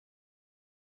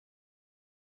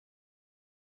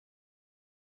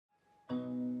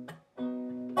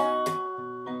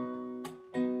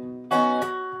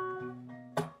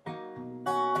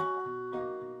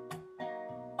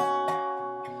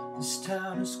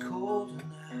town is colder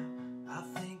now. I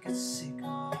think it's sick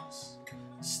of us.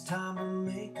 It's time to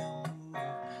make a move.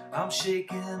 I'm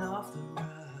shaking off the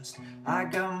rust. I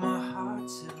got my heart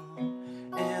set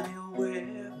on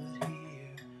anywhere but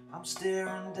here. I'm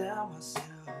staring down myself,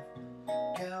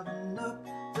 counting up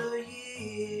the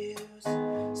years.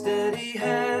 Steady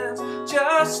hands,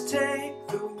 just take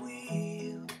the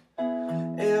wheel.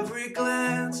 Every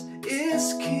glance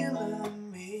is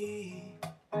killing me.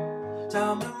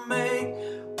 Time to make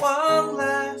one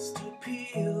last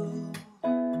appeal.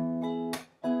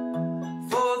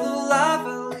 For the life I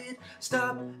lead,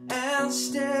 stop and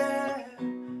stare. I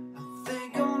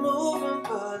think I'm moving,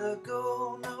 but I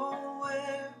go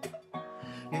nowhere.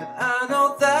 Yeah, I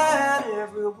know that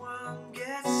everyone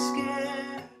gets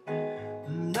scared,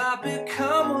 and I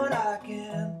become what I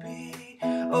can be.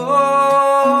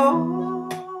 Oh,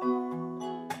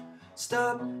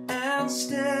 stop and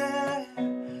stare.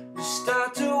 You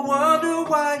start to wonder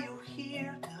why you're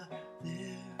here, not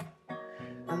there,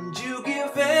 and you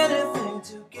give anything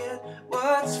to get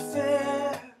what's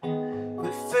fair,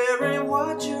 but fair ain't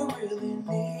what you really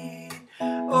need.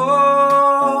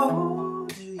 Oh,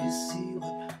 do you see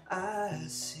what I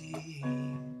see?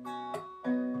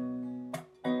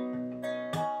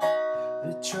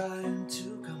 They're trying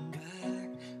to come back,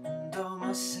 and all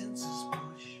my senses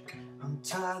push.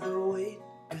 Untie the weight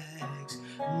bags,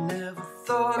 never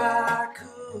thought I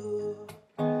could.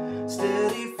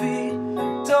 Steady feet,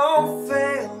 don't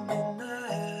fail me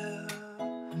now.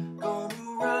 Gonna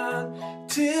run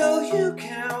till you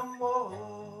can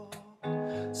walk.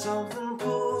 Something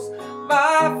pulls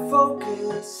my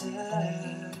focus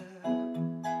out,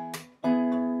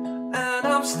 and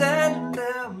I'm standing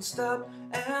there, and stop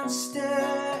and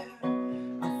stare.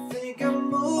 I think I'm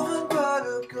moving, but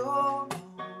I go nowhere.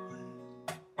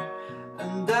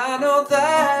 And I know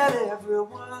that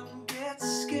everyone gets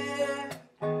scared,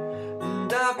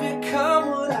 and I've become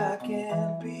what I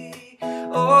can be.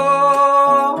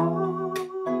 Oh,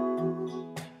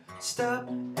 stop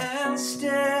and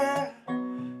stare.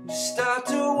 You start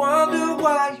to wonder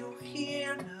why you're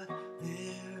here, not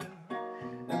there,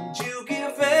 and you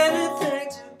give anything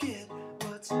to get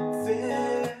what's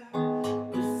fair,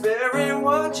 but fair ain't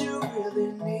what you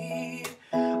really need.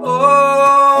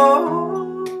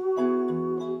 Oh,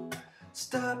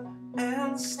 stop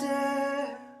and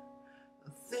stare. I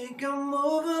think I'm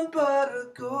moving, but I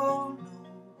go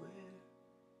nowhere.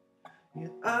 Yeah,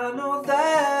 I know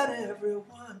that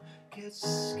everyone gets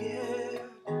scared,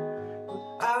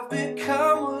 but I've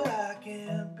become what I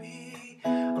can be.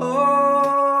 Oh,